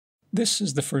This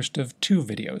is the first of two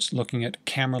videos looking at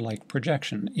camera-like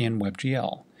projection in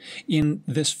WebGL. In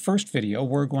this first video,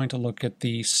 we're going to look at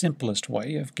the simplest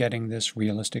way of getting this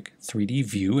realistic 3D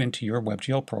view into your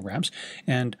WebGL programs,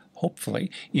 and hopefully,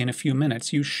 in a few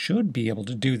minutes, you should be able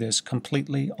to do this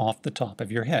completely off the top of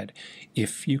your head,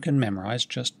 if you can memorize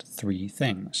just 3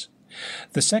 things.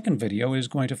 The second video is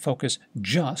going to focus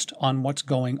just on what's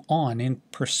going on in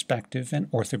perspective and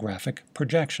orthographic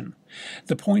projection.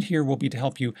 The point here will be to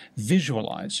help you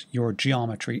visualize your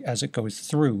geometry as it goes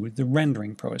through the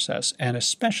rendering process, and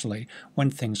especially when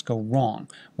things go wrong,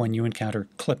 when you encounter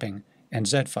clipping and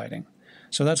Z-fighting.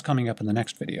 So that's coming up in the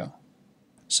next video.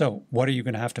 So what are you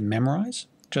going to have to memorize?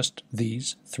 Just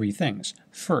these 3 things.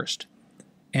 First,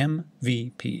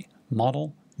 MVP,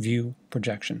 Model, View,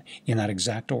 Projection, in that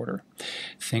exact order.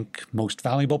 Think most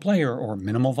valuable player or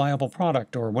minimal viable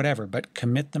product or whatever, but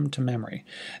commit them to memory.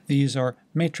 These are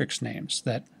matrix names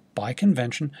that, by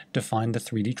convention, define the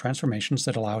 3D transformations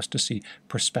that allow us to see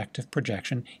perspective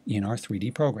projection in our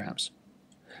 3D programs.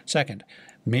 Second,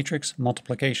 matrix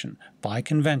multiplication, by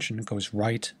convention, goes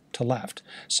right to left.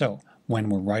 So, when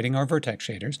we're writing our vertex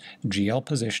shaders, GL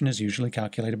position is usually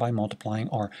calculated by multiplying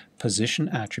our position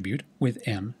attribute with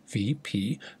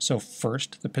MVP. So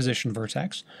first the position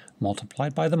vertex,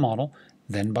 multiplied by the model,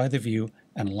 then by the view,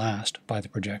 and last by the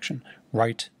projection,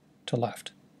 right to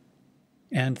left.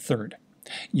 And third,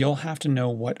 you'll have to know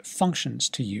what functions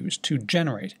to use to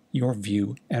generate your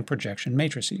view and projection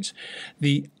matrices.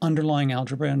 The underlying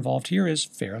algebra involved here is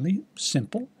fairly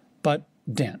simple, but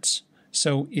dense.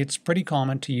 So it's pretty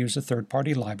common to use a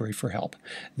third-party library for help.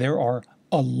 There are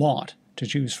a lot to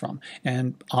choose from,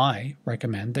 and I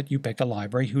recommend that you pick a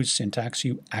library whose syntax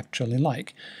you actually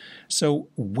like. So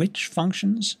which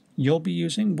functions you'll be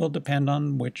using will depend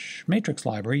on which matrix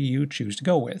library you choose to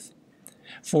go with.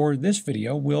 For this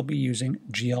video, we'll be using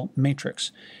GL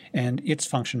Matrix, and its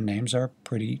function names are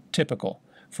pretty typical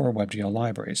for WebGL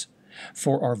libraries.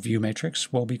 For our view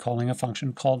matrix, we'll be calling a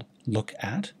function called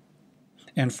lookAt.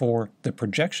 And for the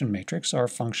projection matrix, our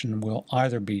function will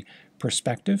either be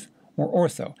perspective or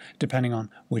ortho, depending on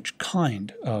which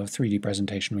kind of 3D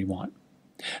presentation we want.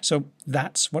 So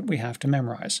that's what we have to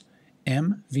memorize.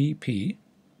 MVP,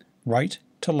 right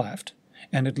to left,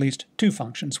 and at least 2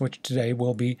 functions, which today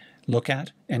will be lookAt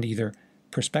and either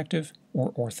perspective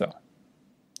or ortho.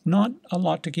 Not a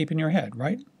lot to keep in your head,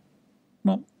 right?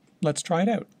 Well, let's try it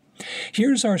out.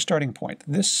 Here's our starting point.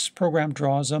 This program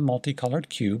draws a multicolored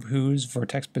cube whose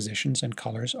vertex positions and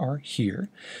colors are here.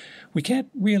 We can't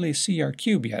really see our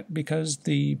cube yet because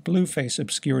the blue face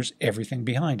obscures everything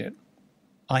behind it.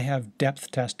 I have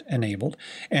depth test enabled,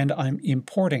 and I'm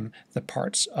importing the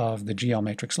parts of the GL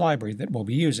Matrix library that we'll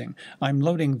be using. I'm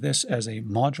loading this as a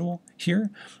module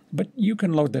here, but you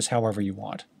can load this however you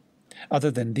want.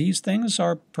 Other than these things,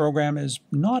 our program is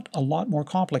not a lot more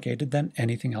complicated than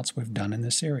anything else we've done in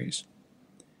this series.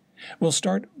 We'll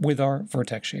start with our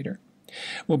vertex shader.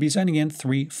 We'll be sending in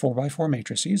 3 4x4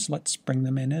 matrices. Let's bring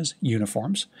them in as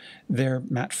uniforms. They're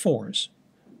mat4s,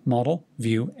 model,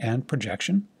 view, and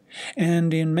projection.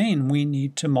 And in main, we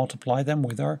need to multiply them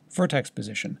with our vertex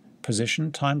position.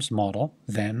 Position times model,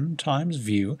 then times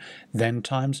view, then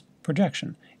times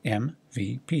projection,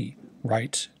 MVP,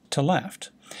 right to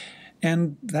left.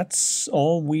 And that's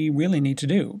all we really need to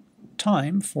do.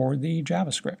 Time for the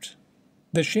JavaScript.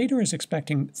 The shader is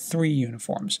expecting 3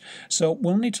 uniforms, so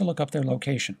we'll need to look up their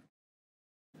location.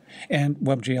 And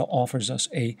WebGL offers us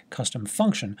a custom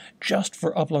function just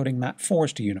for uploading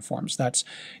mat4s to uniforms. That's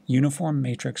uniform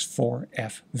matrix for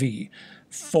FV.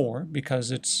 4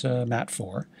 because it's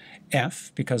mat4,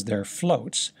 F because they're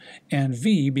floats, and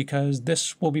V because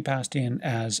this will be passed in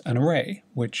as an array,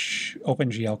 which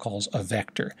OpenGL calls a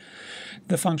vector.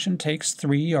 The function takes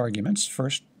 3 arguments,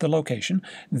 first the location,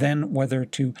 then whether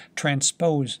to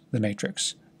transpose the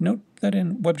matrix. Note that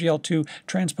in WebGL 2,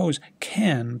 transpose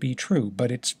can be true,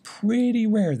 but it's pretty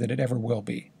rare that it ever will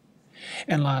be.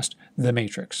 And last, the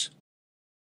matrix.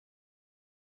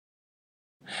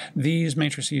 These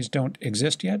matrices don't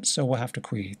exist yet, so we'll have to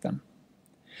create them.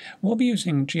 We'll be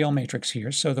using GL Matrix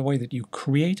here, so the way that you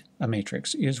create a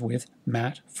matrix is with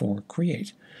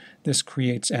mat4create. This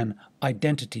creates an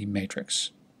identity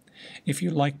matrix. If you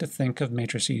like to think of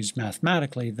matrices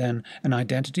mathematically, then an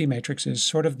identity matrix is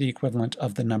sort of the equivalent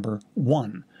of the number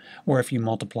 1, where if you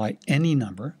multiply any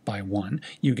number by 1,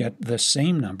 you get the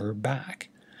same number back.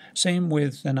 Same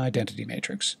with an identity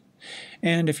matrix.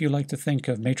 And if you like to think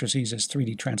of matrices as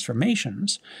 3D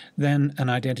transformations, then an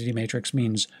identity matrix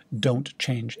means don't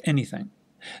change anything.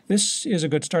 This is a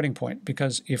good starting point,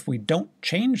 because if we don't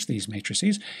change these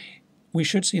matrices, we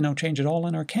should see no change at all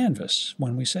in our canvas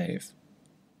when we save.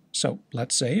 So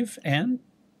let's save, and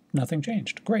nothing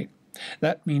changed. Great.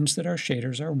 That means that our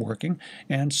shaders are working,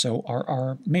 and so are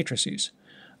our matrices.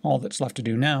 All that's left to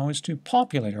do now is to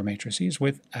populate our matrices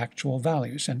with actual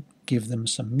values and give them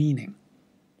some meaning.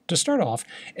 To start off,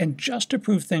 and just to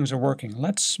prove things are working,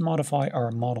 let's modify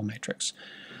our model matrix.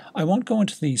 I won't go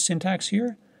into the syntax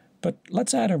here, but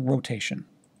let's add a rotation.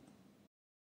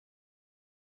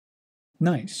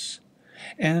 Nice.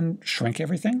 And shrink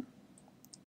everything.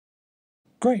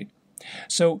 Great.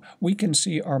 So we can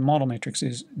see our model matrix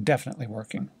is definitely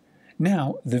working.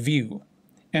 Now the view,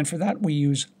 and for that we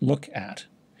use look at.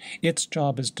 Its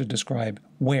job is to describe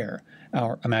where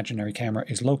our imaginary camera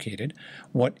is located,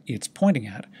 what it's pointing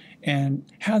at, and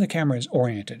how the camera is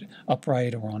oriented,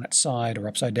 upright or on its side or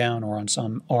upside down or on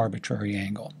some arbitrary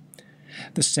angle.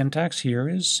 The syntax here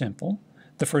is simple.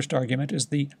 The first argument is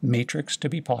the matrix to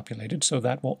be populated, so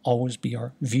that will always be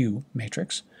our view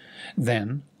matrix.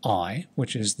 Then I,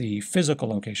 which is the physical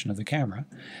location of the camera.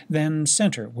 Then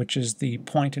center, which is the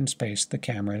point in space the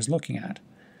camera is looking at.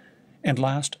 And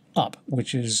last, up,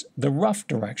 which is the rough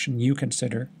direction you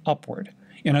consider upward.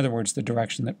 In other words, the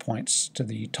direction that points to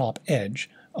the top edge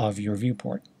of your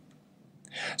viewport.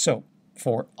 So,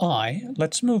 for I,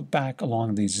 let's move back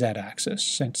along the z-axis,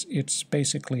 since it's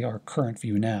basically our current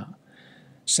view now.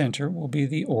 Center will be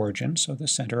the origin, so the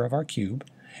center of our cube,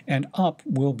 and up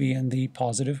will be in the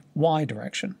positive y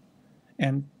direction.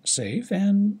 And save,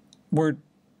 and we're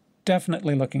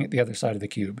definitely looking at the other side of the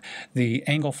cube. The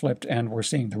angle flipped and we're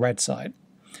seeing the red side.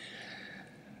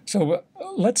 So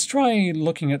let's try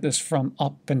looking at this from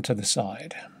up and to the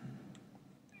side.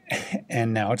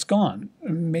 And now it's gone.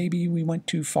 Maybe we went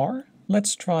too far?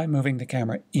 Let's try moving the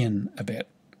camera in a bit.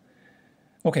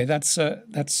 Okay, that's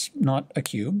not a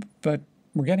cube, but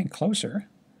we're getting closer.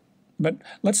 But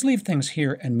let's leave things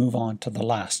here and move on to the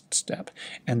last step,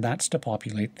 and that's to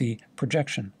populate the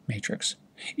projection matrix.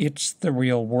 It's the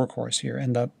real workhorse here,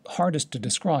 and the hardest to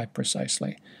describe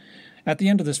precisely. At the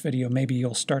end of this video, maybe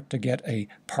you'll start to get a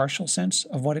partial sense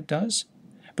of what it does,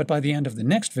 but by the end of the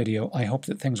next video, I hope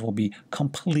that things will be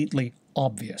completely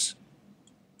obvious.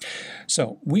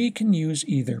 So we can use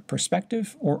either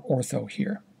perspective or ortho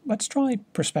here. Let's try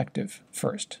perspective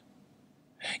first.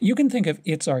 You can think of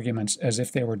its arguments as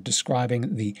if they were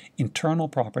describing the internal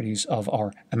properties of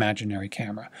our imaginary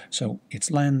camera. So its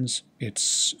lens,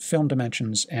 its film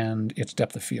dimensions, and its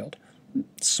depth of field.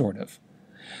 Sort of.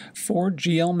 For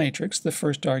GL matrix, the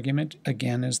first argument,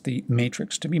 again, is the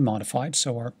matrix to be modified,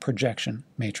 so our projection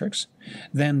matrix.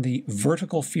 Then the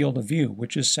vertical field of view,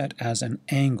 which is set as an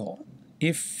angle.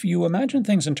 If you imagine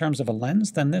things in terms of a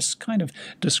lens, then this kind of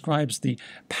describes the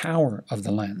power of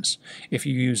the lens. If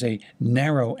you use a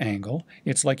narrow angle,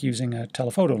 it's like using a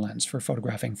telephoto lens for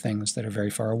photographing things that are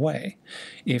very far away.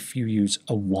 If you use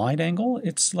a wide angle,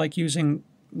 it's like using,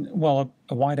 well,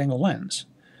 a wide-angle lens.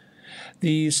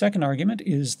 The second argument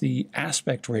is the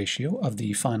aspect ratio of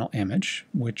the final image,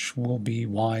 which will be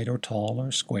wide or tall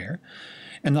or square.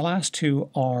 And the last two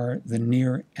are the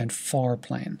near and far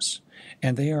planes,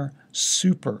 and they are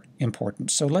super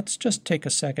important. So let's just take a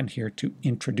second here to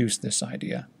introduce this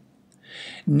idea.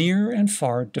 Near and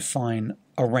far define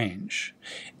a range.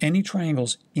 Any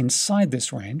triangles inside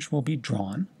this range will be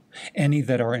drawn. Any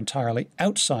that are entirely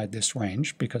outside this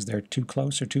range, because they're too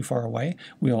close or too far away,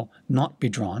 will not be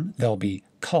drawn. They'll be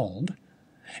culled.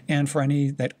 And for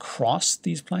any that cross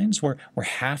these planes, where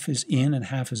half is in and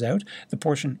half is out, the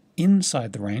portion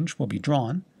inside the range will be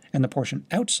drawn, and the portion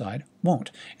outside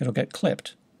won't. It'll get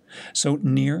clipped. So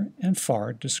near and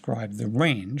far describe the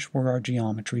range where our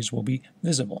geometries will be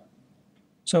visible.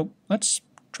 So let's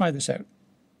try this out.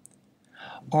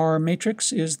 Our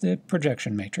matrix is the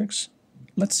projection matrix.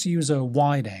 Let's use a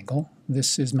wide angle.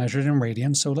 This is measured in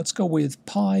radians, so let's go with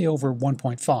pi over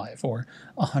 1.5, or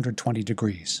 120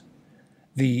 degrees.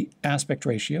 The aspect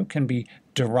ratio can be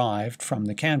derived from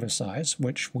the canvas size,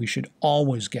 which we should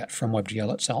always get from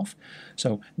WebGL itself.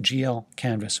 So GL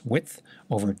canvas width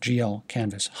over GL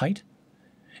canvas height.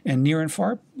 And near and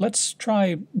far, let's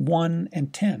try 1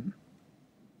 and 10.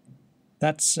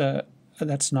 That's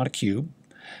not a cube.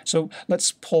 So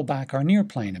let's pull back our near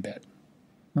plane a bit.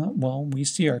 Well, we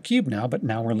see our cube now, but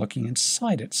now we're looking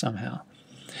inside it somehow.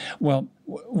 Well,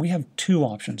 we have two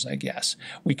options, I guess.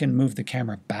 We can move the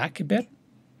camera back a bit.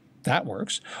 That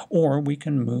works. Or we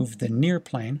can move the near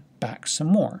plane back some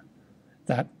more.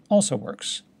 That also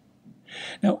works.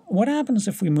 Now, what happens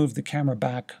if we move the camera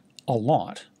back a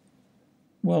lot?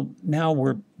 Well, now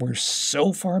we're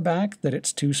so far back that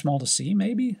it's too small to see,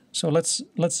 maybe? So let's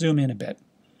zoom in a bit.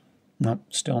 No,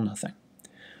 still nothing.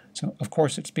 So, of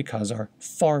course, it's because our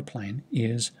far plane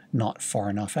is not far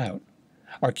enough out.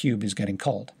 Our cube is getting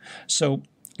culled. So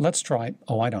Let's try,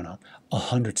 oh, I don't know,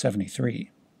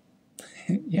 173.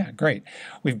 Yeah, great.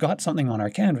 We've got something on our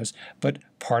canvas, but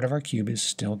part of our cube is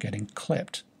still getting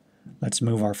clipped. Let's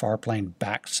move our far plane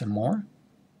back some more.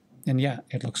 And yeah,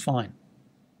 it looks fine.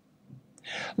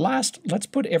 Last, let's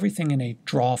put everything in a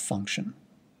draw function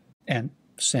and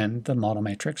send the model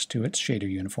matrix to its shader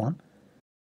uniform.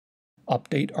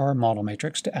 Update our model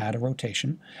matrix to add a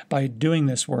rotation. By doing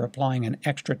this, we're applying an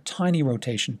extra tiny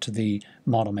rotation to the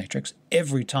model matrix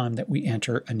every time that we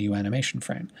enter a new animation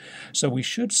frame. So we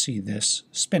should see this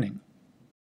spinning.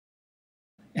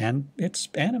 And it's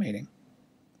animating.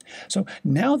 So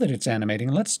now that it's animating,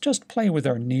 let's just play with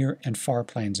our near and far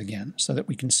planes again so that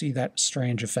we can see that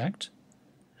strange effect.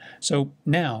 So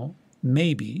now,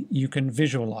 maybe you can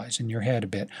visualize in your head a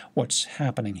bit what's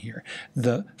happening here.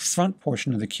 The front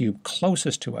portion of the cube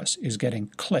closest to us is getting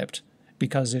clipped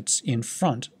because it's in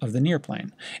front of the near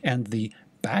plane, and the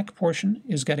back portion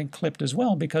is getting clipped as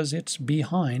well because it's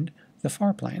behind the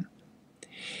far plane.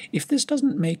 If this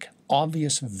doesn't make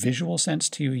obvious visual sense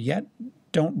to you yet,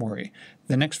 don't worry.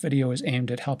 The next video is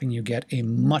aimed at helping you get a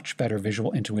much better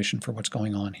visual intuition for what's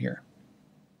going on here.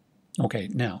 Okay,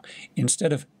 now,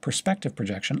 instead of perspective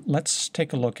projection, let's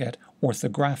take a look at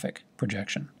orthographic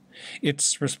projection.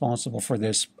 It's responsible for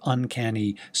this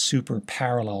uncanny super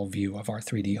parallel view of our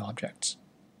 3D objects.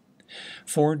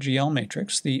 For GL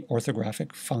matrix, the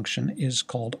orthographic function is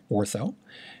called ortho,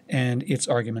 and its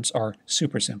arguments are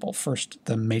super simple. First,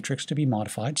 the matrix to be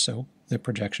modified, so the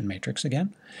projection matrix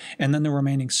again, and then the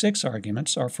remaining 6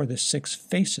 arguments are for the 6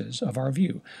 faces of our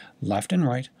view, left and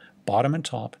right, bottom and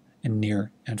top, and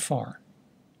near and far.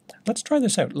 Let's try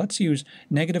this out. Let's use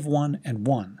 -1 and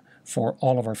 1 for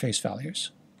all of our face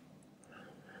values.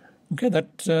 Okay,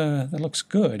 that looks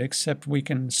good, except we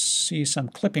can see some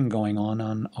clipping going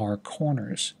on our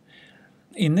corners.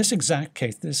 In this exact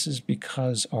case, this is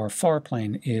because our far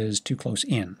plane is too close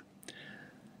in.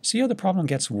 See how the problem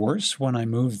gets worse when I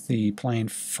move the plane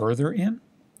further in?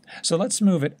 So let's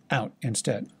move it out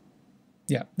instead.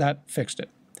 Yeah, that fixed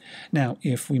it. Now,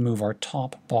 if we move our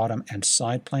top, bottom, and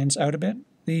side planes out a bit,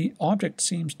 the object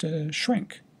seems to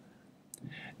shrink.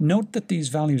 Note that these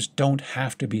values don't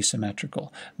have to be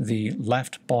symmetrical. The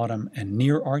left, bottom, and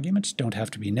near arguments don't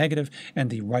have to be negative, and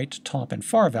the right, top, and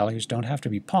far values don't have to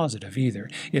be positive either.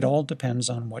 It all depends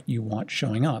on what you want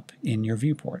showing up in your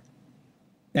viewport.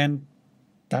 And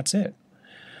that's it.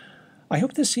 I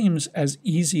hope this seems as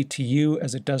easy to you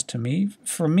as it does to me.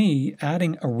 For me,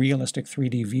 adding a realistic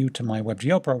 3D view to my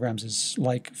WebGL programs is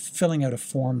like filling out a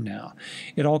form now.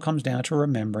 It all comes down to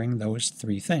remembering those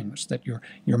 3 things, that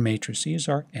your matrices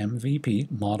are MVP,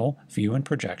 model, view, and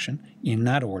projection, in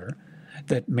that order,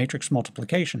 that matrix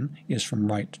multiplication is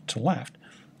from right to left,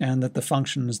 and that the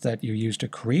functions that you use to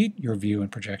create your view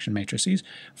and projection matrices,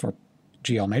 for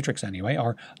GL matrix anyway,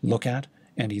 are lookat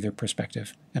and either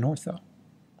perspective and ortho.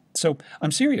 So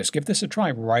I'm serious, give this a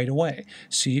try right away.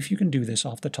 See if you can do this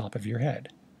off the top of your head.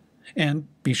 And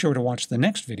be sure to watch the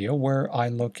next video where I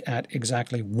look at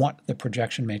exactly what the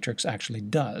projection matrix actually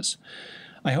does.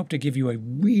 I hope to give you a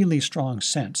really strong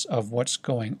sense of what's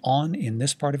going on in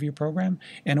this part of your program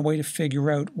and a way to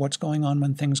figure out what's going on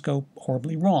when things go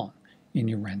horribly wrong in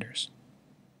your renders.